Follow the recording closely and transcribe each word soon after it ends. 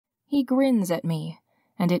He grins at me,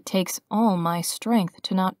 and it takes all my strength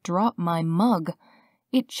to not drop my mug.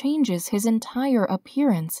 It changes his entire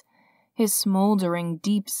appearance. His smoldering,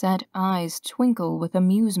 deep-set eyes twinkle with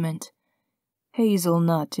amusement.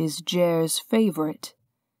 "Hazelnut is Jer's favorite."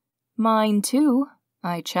 "Mine too,"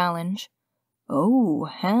 I challenge. "Oh,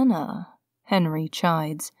 Hannah," Henry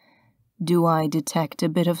chides. "Do I detect a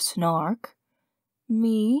bit of snark?"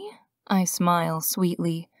 "Me?" I smile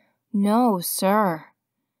sweetly. "No, sir."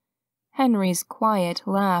 Henry's quiet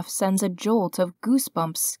laugh sends a jolt of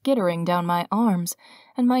goosebumps skittering down my arms,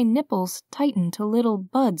 and my nipples tighten to little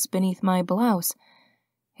buds beneath my blouse.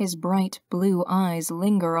 His bright blue eyes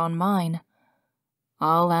linger on mine.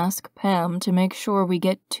 "I'll ask Pam to make sure we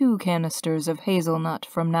get 2 canisters of hazelnut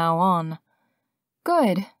from now on."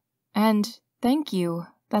 "Good. And thank you.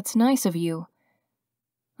 That's nice of you."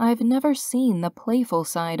 I've never seen the playful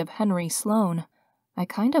side of Henry Sloane. I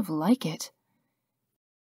kind of like it.